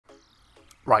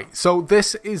Right, so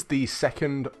this is the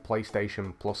second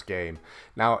PlayStation Plus game.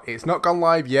 Now, it's not gone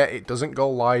live yet, it doesn't go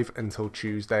live until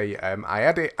Tuesday. I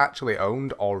had it actually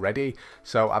owned already,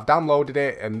 so I've downloaded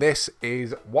it, and this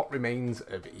is What Remains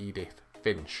of Edith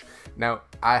Finch. Now,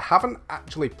 I haven't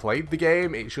actually played the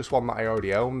game, it's just one that I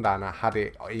already owned, and I had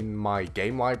it in my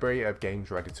game library of games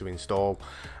ready to install.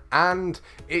 And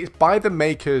it's by the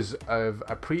makers of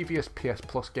a previous PS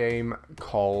Plus game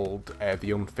called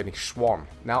The Unfinished Swan.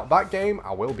 Now, that game,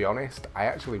 I will be honest, I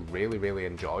actually really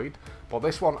enjoyed. But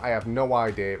this one, I have no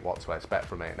idea what to expect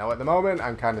from it. Now, at the moment,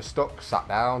 I'm kind of stuck, sat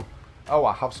down. Oh,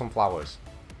 I have some flowers.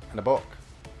 And a book.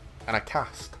 And a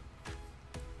cast.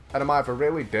 And I'm either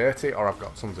really dirty or I've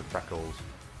got tons of freckles.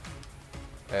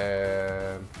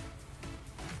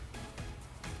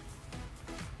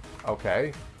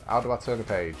 Okay. How do I turn the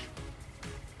page?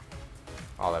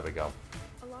 Oh, there we go.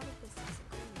 A lot of this doesn't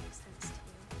really make sense to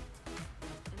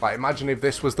you. Like, imagine if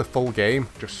this was the full game,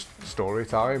 just story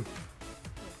time.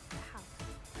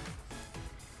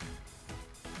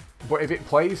 But if it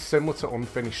plays similar to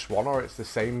Unfinished Swan, or it's the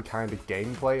same kind of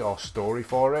gameplay or story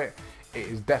for it, it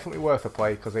is definitely worth a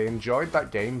play, because I enjoyed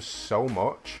that game so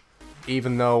much,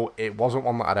 even though it wasn't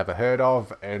one that I'd ever heard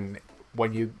of, and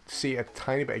when you see a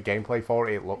tiny bit of gameplay for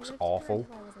it, it looks awful.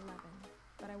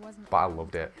 But I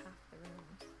loved it.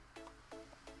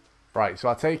 Right, so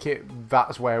I take it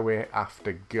that's where we have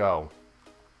to go.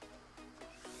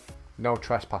 No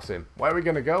trespassing. Where are we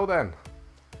going to go then?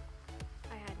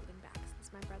 I hadn't been back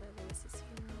since my brother Lewis's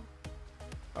funeral.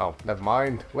 Oh, never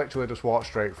mind. Literally just walk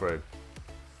straight through.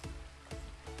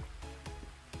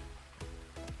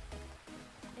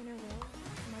 In a will,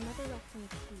 my mother left me a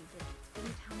key, but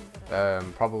didn't tell me what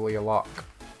I Probably a lock.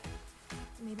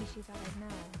 Maybe she thought I'd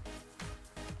know.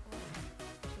 Or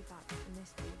she thought the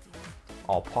mystery would be locked.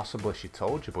 Or possibly she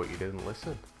told you, but you didn't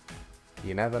listen.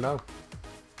 You never know.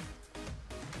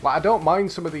 Like, I don't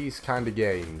mind some of these kind of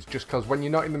games, just because when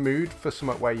you're not in the mood for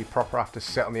something where you proper have to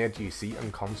sit on the edge of your seat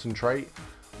and concentrate,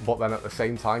 but then at the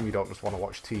same time you don't just want to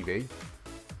watch TV. I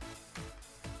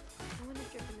wouldn't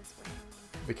have driven this way in a long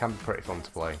time. They can be pretty fun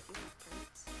to play.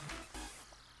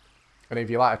 And if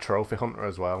you like a trophy hunter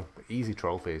as well, easy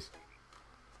trophies.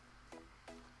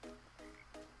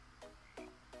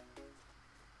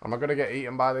 Am I going to get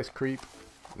eaten by this creep?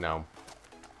 No.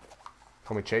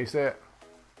 Can we chase it?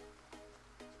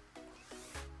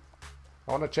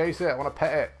 I want to chase it. I want to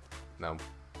pet it. No.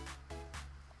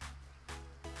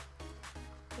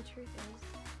 The truth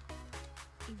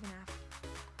is, even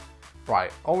after.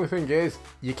 Right. Only thing is,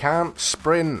 you can't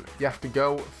sprint. You have to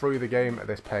go through the game at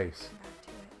this pace. Back to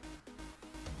it.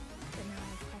 But now I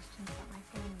have questions about my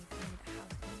family coming to the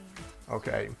house and the answers.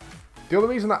 Okay. The only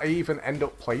reason that I even end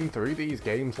up playing through these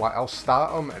games, like, I'll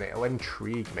start them and it'll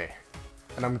intrigue me.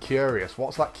 And I'm curious,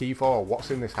 what's that key for?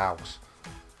 What's in this house?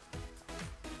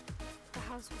 The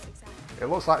house was exactly. It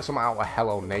looks like something out of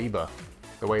Hello Neighbor,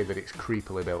 the way that it's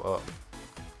creepily built up.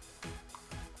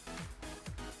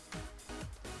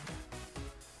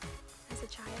 As a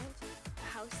child, the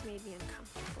house made me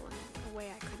uncomfortable in a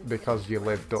way I couldn't. Because you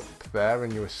lived up there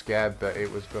and you were scared that it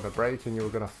was going to break and you were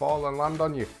going to fall and land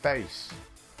on your face.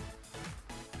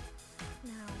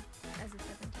 Now, as a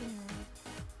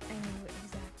 17-year-old, I knew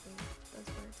exactly those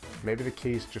words were. Maybe the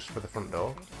key's just for the front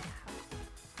door.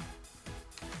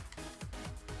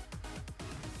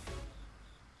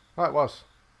 Oh, it was.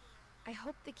 I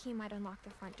hoped the key might unlock the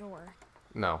front door.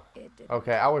 No. It didn't.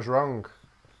 Okay, I was wrong.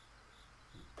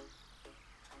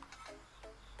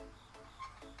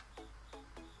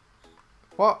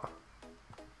 What?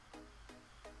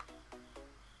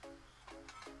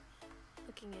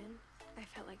 Looking in, I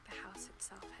felt like the house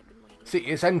itself had been waiting. See,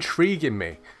 it's intriguing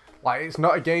me. Like, it's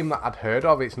not a game that I'd heard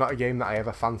of. It's not a game that I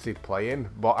ever fancied playing.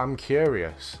 But I'm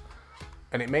curious.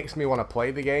 And it makes me want to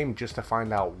play the game just to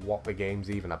find out what the game's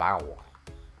even about.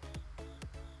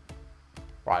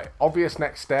 Right, obvious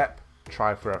next step.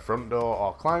 Try for a front door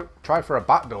or try for a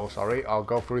back door, sorry. Or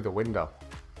go through the window.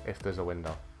 If there's a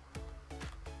window.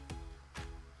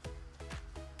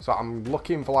 So I'm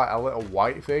looking for like a little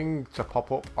white thing to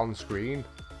pop up on screen.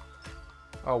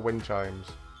 Oh, wind chimes.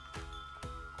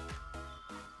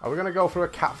 Are we going to go through a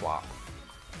cat flap?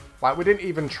 Like, we didn't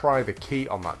even try the key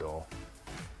on that door.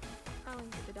 Crawling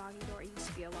through the doggy door used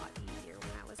to be a lot easier when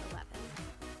I was 11.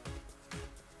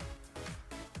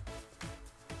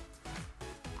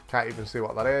 Can't even see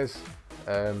what that is.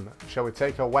 Shall we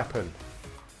take a weapon?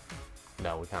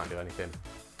 No, we can't do anything.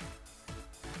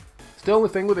 It's the only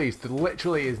thing with these, there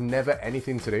literally is never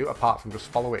anything to do apart from just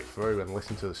follow it through and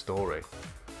listen to the story.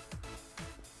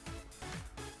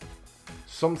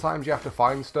 Sometimes you have to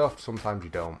find stuff, sometimes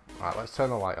you don't. Alright, let's turn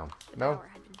the light on. The No? power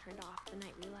had been turned off the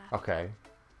night we left. Okay.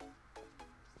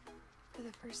 For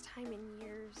the first time in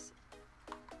years,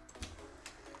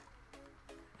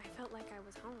 I felt like I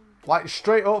was home. Like,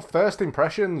 straight up, first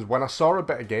impressions, when I saw a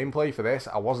bit of gameplay for this,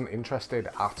 I wasn't interested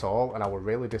at all, and I was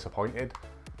really disappointed.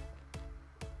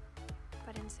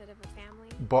 But instead of a family...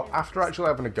 But after actually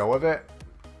having a go of it,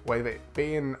 with it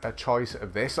being a choice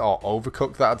of this or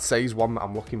Overcooked, that I'd say is one that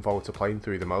I'm looking forward to playing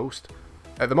through the most.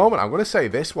 At the moment, I'm going to say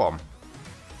this one.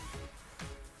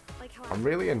 Like how I'm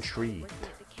really intrigued. working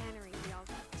at the cannery, we all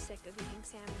got sick of eating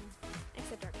salmon,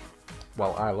 except our cat.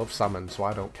 Well, I love salmon, so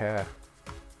I don't care.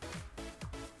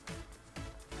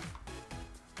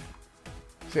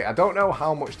 See, I don't know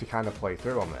how much to kind of play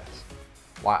through on this.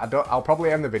 Like, I'll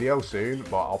probably end the video soon,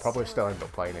 but I'll probably still end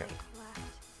up playing it.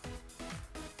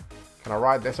 Can I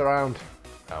ride this around?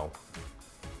 No.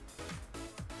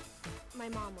 My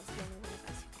mom was the only one of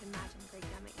us who could imagine Great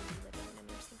Grandma Edie living in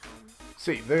a nursing home.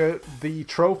 See, the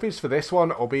trophies for this one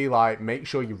will be like, make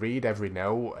sure you read every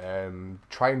note,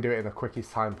 try and do it in the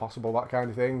quickest time possible, that kind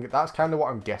of thing. That's kind of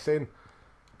what I'm guessing.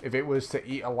 If it was to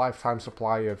eat a lifetime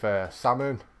supply of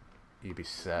salmon, you'd be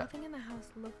set. Nothing in the house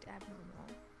looked abnormal.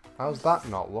 How's that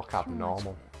not look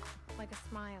abnormal? Like a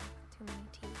smile, too many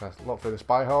teeth. Let's look through the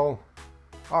spy hole.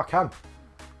 Oh, I can.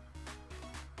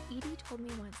 Edie told me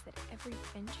once that every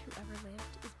Finch who ever lived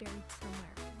is buried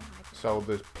somewhere in the library. So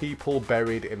there's people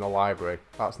buried in the library.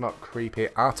 That's not creepy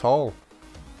at all.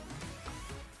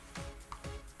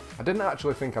 I didn't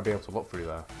actually think I'd be able to look through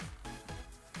there.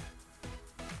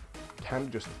 Can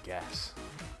just guess.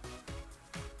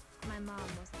 My mom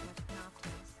wasn't much of an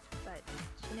optimist, but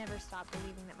she never stopped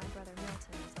believing that my brother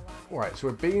Milton was alive. Alright, so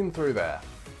we've been through there.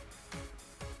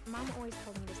 Mom always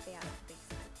told me to stay out of the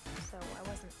basement, so I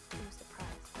wasn't too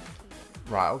surprised when the key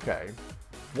didn't. Right, okay.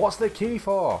 What's the key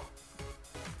for?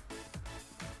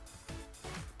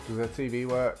 Does the TV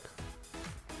work?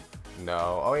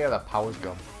 No. Oh yeah, the power's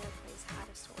gone. The fireplace had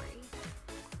a story.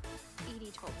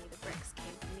 Edie told me the bricks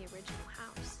came from the original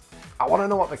house. I want to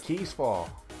know what the key's for.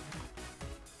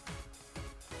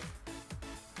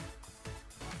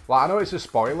 Like, I know it's a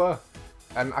spoiler,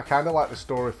 and I kind of like the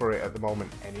story for it at the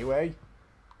moment anyway.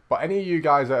 But any of you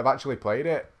guys that have actually played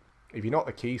it, if you know what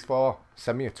the key's for,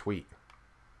 send me a tweet.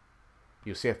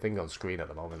 You'll see a thing on screen at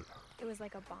the moment. It was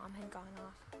like a bomb had gone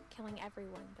off, killing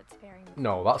everyone but sparing the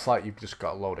No, that's like you've just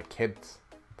got a load of kids.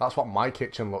 That's what my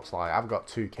kitchen looks like. I've got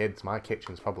 2 kids. My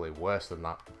kitchen's probably worse than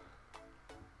that.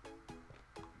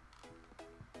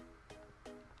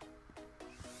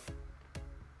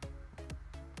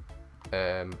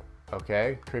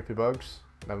 Okay. Creepy bugs.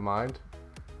 Never mind.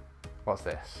 What's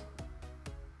this?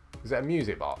 Is it a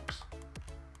music box?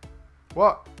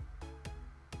 What?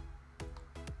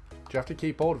 Do you have to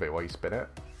keep hold of it while you spin it?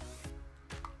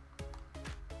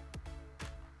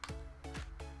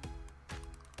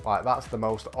 Like, that's the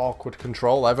most awkward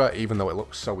control ever, even though it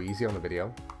looks so easy on the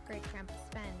video. Great Grandpa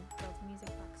Sven built a music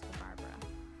box for Barbara,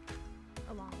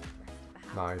 along with the rest of the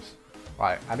house. Nice.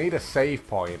 Right, I need a save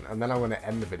point, and then I'm going to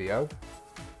end the video.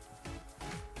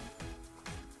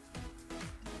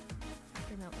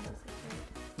 After Milton was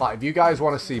secured, Like, if you guys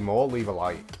want to see more, leave a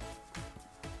like.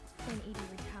 when Edie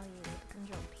retaliated and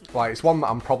drove people. Like, it's one that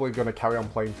I'm probably going to carry on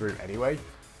playing through anyway.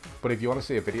 But if you want to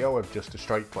see a video of just a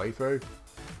straight playthrough,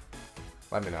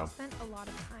 let me know. I spent a lot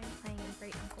of time playing in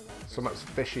Great Uncle Walter's Something's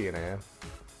fishy in here.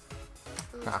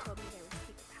 room. Ha. Told me there were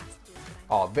secret passages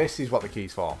that I Oh, this is what the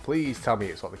key's for. Please tell me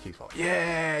it's what the key's for.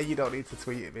 Yeah, you don't need to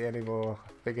tweet at me anymore.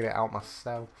 I figured it out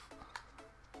myself.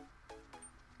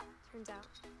 Turns out,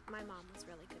 my mom was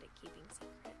really good at keeping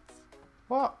secrets.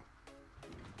 What?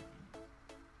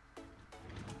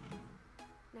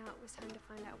 Now it was time to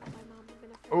find out what my mom had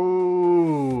been afraid of.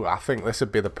 Ooh, I think this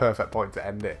would be the perfect point to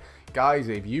end it. Guys,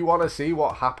 if you want to see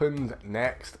what happens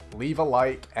next, leave a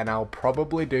like, and I'll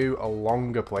probably do a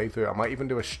longer playthrough. I might even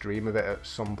do a stream of it at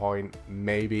some point,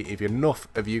 maybe. If enough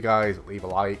of you guys leave a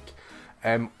like.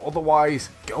 Otherwise,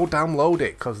 go download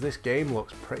it, because this game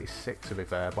looks pretty sick, to be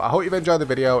fair. But I hope you've enjoyed the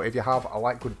video. If you have, a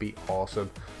like would be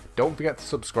awesome. Don't forget to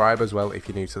subscribe as well if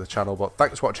you're new to the channel. But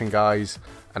thanks for watching, guys,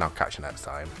 and I'll catch you next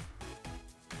time.